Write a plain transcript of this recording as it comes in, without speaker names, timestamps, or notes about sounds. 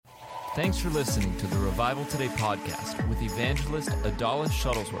Thanks for listening to the Revival Today podcast with evangelist Adalis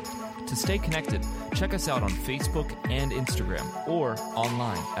Shuttlesworth. To stay connected, check us out on Facebook and Instagram or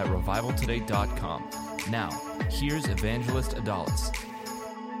online at revivaltoday.com. Now, here's evangelist Adalis.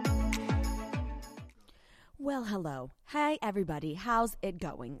 Well, hello. Hi, everybody. How's it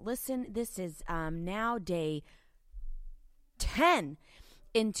going? Listen, this is now day 10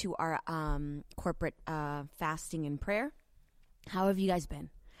 into our corporate fasting and prayer. How have you guys been?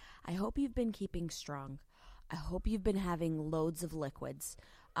 I hope you've been keeping strong. I hope you've been having loads of liquids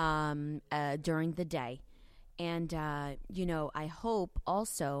during the day. And, I hope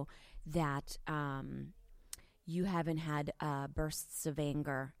also that you haven't had bursts of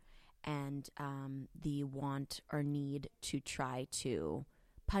anger and the want or need to try to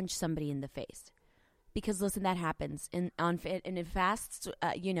punch somebody in the face. Because, listen, that happens. In fasts,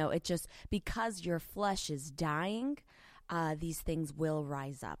 it just, because your flesh is dying, these things will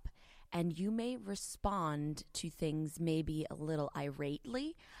rise up. And you may respond to things maybe a little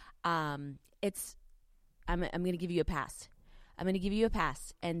irately. I'm going to give you a pass. I'm going to give you a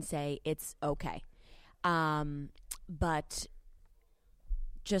pass and say it's okay. But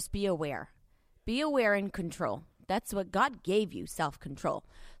just be aware. Be aware and control. That's what God gave you, self-control.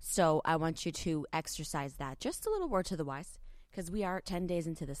 So I want you to exercise that. Just a little word to the wise, because we are 10 days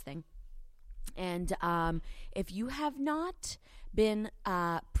into this thing. And if you have not been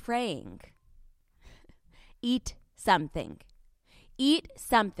praying, eat something. Eat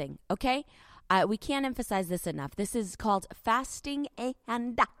something, okay? We can't emphasize this enough. This is called fasting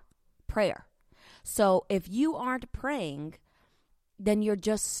and prayer. So if you aren't praying, then you're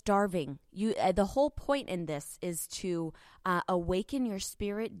just starving. The whole point in this is to awaken your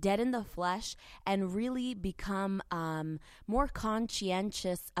spirit, deaden the flesh, and really become more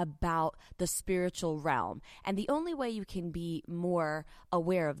conscientious about the spiritual realm. And the only way you can be more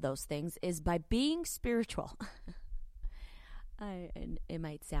aware of those things is by being spiritual. It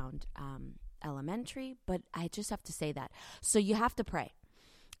might sound elementary, but I just have to say that. So you have to pray.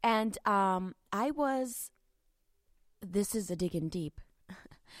 And this is a digging deep.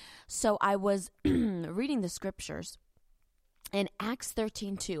 So I was reading the scriptures in Acts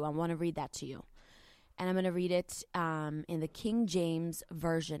 13:2. I want to read that to you. And I'm going to read it in the King James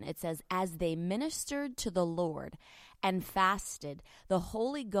Version. It says, "As they ministered to the Lord and fasted, the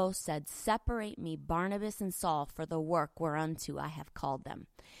Holy Ghost said, 'Separate me, Barnabas and Saul, for the work whereunto I have called them.'"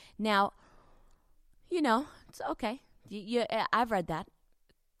 Now, it's okay. I've read that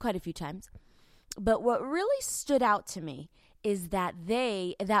quite a few times. But what really stood out to me is that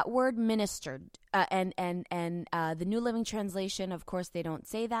that word ministered, and the New Living Translation, of course, they don't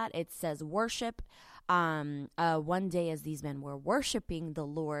say that. It says worship. One day as these men were worshiping the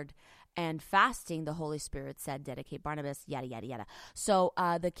Lord and fasting, the Holy Spirit said, "Dedicate Barnabas," yada, yada, yada. So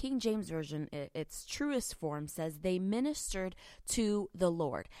the King James Version, its truest form, says they ministered to the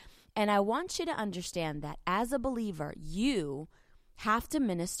Lord. And I want you to understand that as a believer, you have to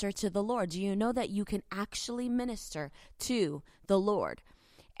minister to the Lord. Do you know that you can actually minister to the Lord?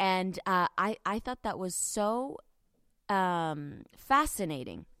 And I thought that was so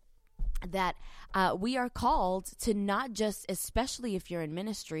fascinating that we are called to not just, especially if you're in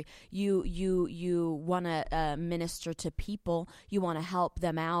ministry, you want to minister to people, you want to help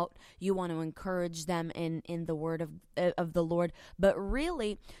them out, you want to encourage them in the word of the Lord, but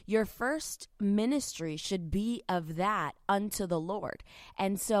really your first ministry should be of that unto the Lord.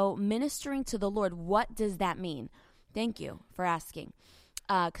 And so ministering to the Lord, what does that mean? Thank you for asking,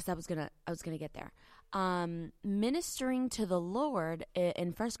 because I was gonna get there. Ministering to the Lord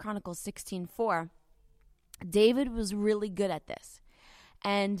in 1 Chronicles 16:4, David was really good at this.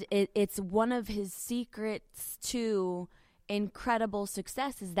 And it's one of his secrets to incredible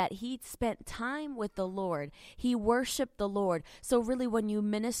success is that he spent time with the Lord. He worshiped the Lord. So really when you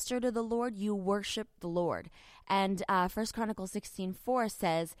minister to the Lord, you worship the Lord. And 1 Chronicles 16:4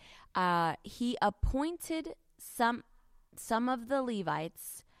 says, he appointed some of the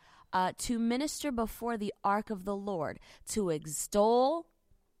Levites to minister before the ark of the Lord, to extol,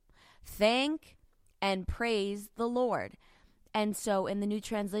 thank, and praise the Lord. And so in the New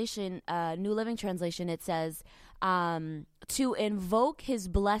Translation, New Living Translation, it says, to invoke his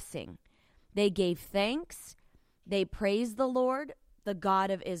blessing. They gave thanks. They praised the Lord, the God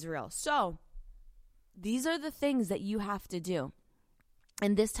of Israel. So these are the things that you have to do.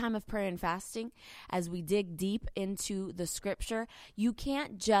 In this time of prayer and fasting, as we dig deep into the scripture, you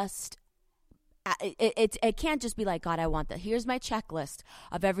can't just, it can't just be like, God, I want that. Here's my checklist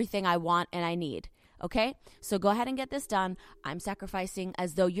of everything I want and I need. Okay? So go ahead and get this done. I'm sacrificing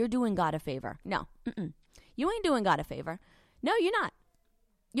as though you're doing God a favor. No. You ain't doing God a favor. No, you're not.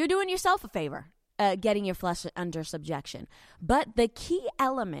 You're doing yourself a favor, getting your flesh under subjection. But the key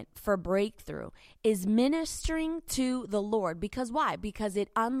element for breakthrough is ministering to the Lord. Because why? Because it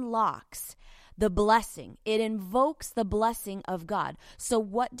unlocks the blessing. It invokes the blessing of God. So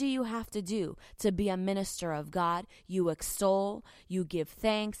what do you have to do to be a minister of God? You extol, you give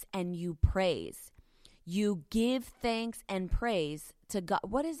thanks, and you praise. You give thanks and praise to God.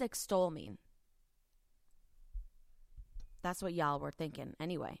 What does extol mean? That's what y'all were thinking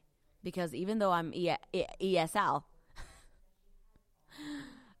anyway. Because even though I'm ESL,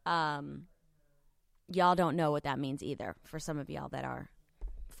 y'all don't know what that means either. For some of y'all that are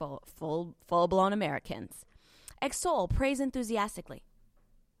full-blown Americans. Extol, praise enthusiastically.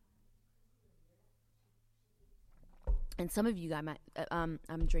 And some of you guys might, I'm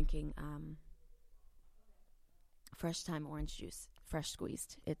drinking Fresh Thyme orange juice, fresh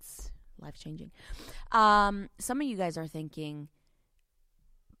squeezed. It's life-changing. Some of you guys are thinking,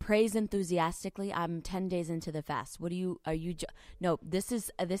 praise enthusiastically. I'm 10 days into the fast. No, this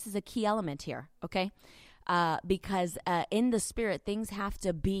is a key element here, okay? Because in the spirit, things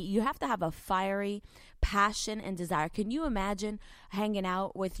you have to have a fiery passion and desire. Can you imagine hanging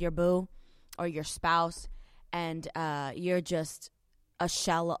out with your boo or your spouse and you're just a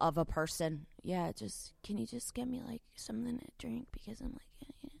shell of a person? Yeah, can you just get me like something to drink because I'm like,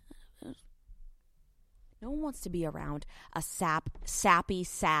 no one wants to be around a sappy,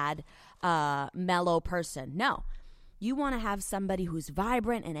 sad, mellow person. No. You want to have somebody who's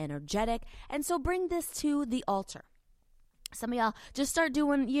vibrant and energetic. And so bring this to the altar. Some of y'all just start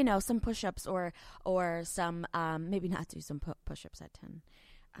doing, some push-ups or some, maybe not do some push-ups at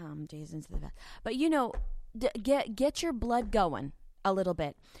 10 days into the fast. But, get your blood going a little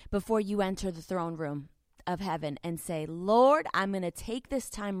bit before you enter the throne room of heaven and say, Lord, I'm going to take this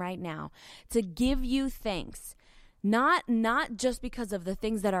time right now to give you thanks. Not just because of the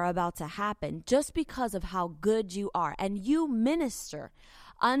things that are about to happen, just because of how good you are. And you minister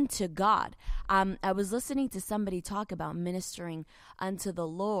unto God. I was listening to somebody talk about ministering unto the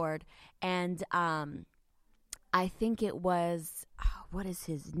Lord, and I think it was, what is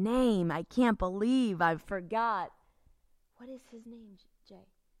his name? I can't believe I forgot. What is his name, Jay?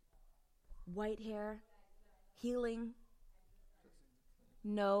 White hair, healing.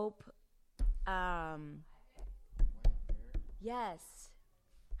 Nope. Yes.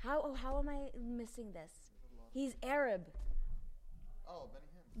 How am I missing this? He's Arab. Oh,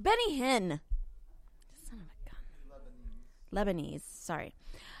 Benny Hinn. Son of a gun. Lebanese. Sorry.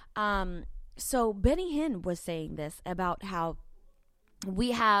 So Benny Hinn was saying this about how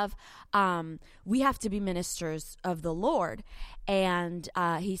we have to be ministers of the Lord. And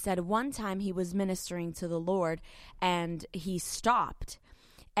he said one time he was ministering to the Lord and he stopped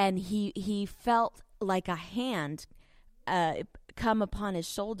and he felt like a hand come upon his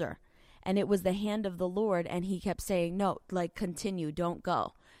shoulder, and it was the hand of the Lord, and he kept saying, no, like, continue, don't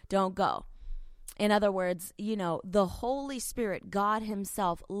go. In other words, the Holy Spirit, God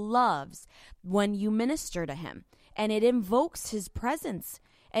himself, loves when you minister to him, and it invokes his presence.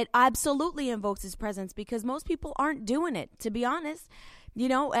 It absolutely invokes his presence because most people aren't doing it, to be honest.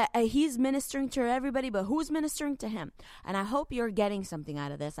 He's ministering to everybody, but who's ministering to him? And I hope you're getting something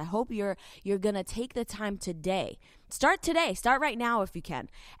out of this. I hope you're going to take the time today. Start today. Start right now if you can.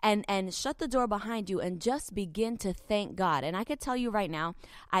 And shut the door behind you and just begin to thank God. And I could tell you right now,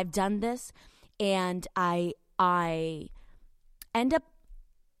 I've done this and I end up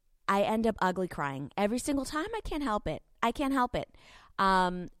ugly crying every single time. I can't help it.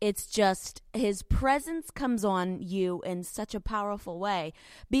 It's just his presence comes on you in such a powerful way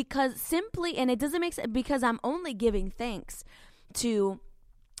and it doesn't make sense because I'm only giving thanks to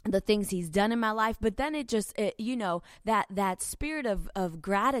the things he's done in my life, but then that spirit of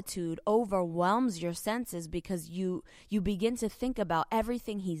gratitude overwhelms your senses because you begin to think about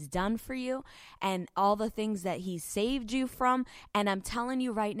everything he's done for you and all the things that he saved you from. And I'm telling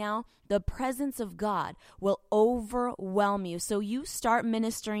you right now, the presence of God will overwhelm you. So you start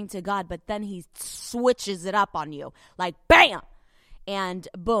ministering to God, but then he switches it up on you like bam, and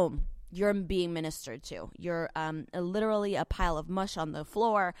boom, you're being ministered to. You're literally a pile of mush on the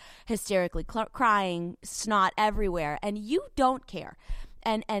floor, hysterically crying, snot everywhere, and you don't care.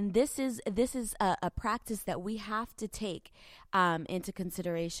 And this is a practice that we have to take into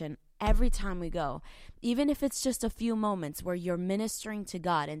consideration every time we go, even if it's just a few moments where you're ministering to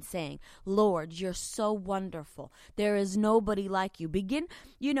God and saying, Lord, you're so wonderful. There is nobody like you. Begin,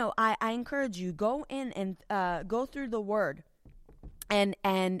 I encourage you, go in and go through the word.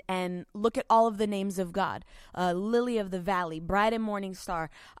 and look at all of the names of God, Lily of the Valley, Bright and Morning Star,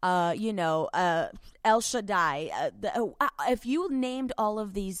 El Shaddai. If you named all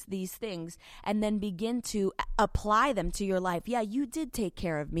of these things and then begin to apply them to your life, yeah, you did take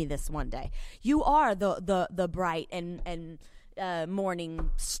care of me this one day. You are the bright and morning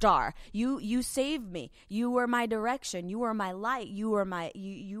star. You saved me. You were my direction. You were my light. You were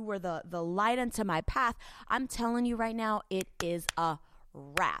the light unto my path. I'm telling you right now, it is a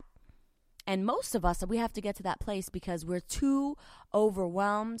wrap. And most of us, we have to get to that place because we're too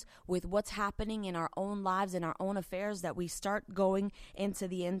overwhelmed with what's happening in our own lives, in our own affairs, that we start going into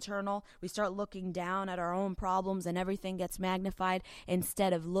the internal. We start looking down at our own problems and everything gets magnified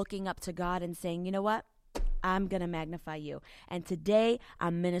instead of looking up to God and saying, you know what? I'm going to magnify you. And today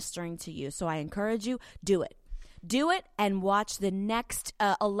I'm ministering to you. So I encourage you, do it. Do it and watch the next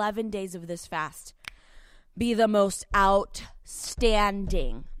 11 days of this fast be the most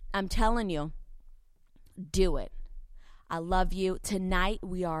outstanding. I'm telling you, do it. I love you. Tonight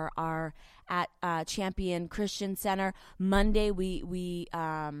we are at Champion Christian Center. Monday we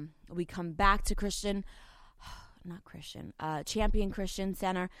come back to Champion Christian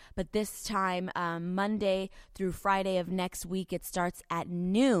Center, but this time Monday through Friday of next week, it starts at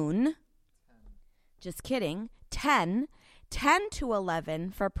noon. Just kidding. 10 to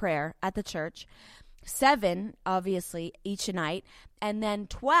 11 for prayer at the church. 7, obviously, each night. And then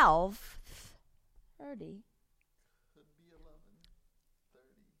 12:30. Could be 11:30.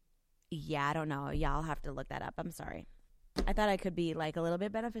 Yeah, I don't know. Yeah, I'll have to look that up. I'm sorry. I thought I could be like a little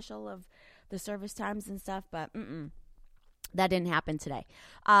bit beneficial of the service times and stuff, but that didn't happen today.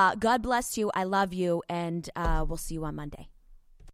 God bless you. I love you, and we'll see you on Monday.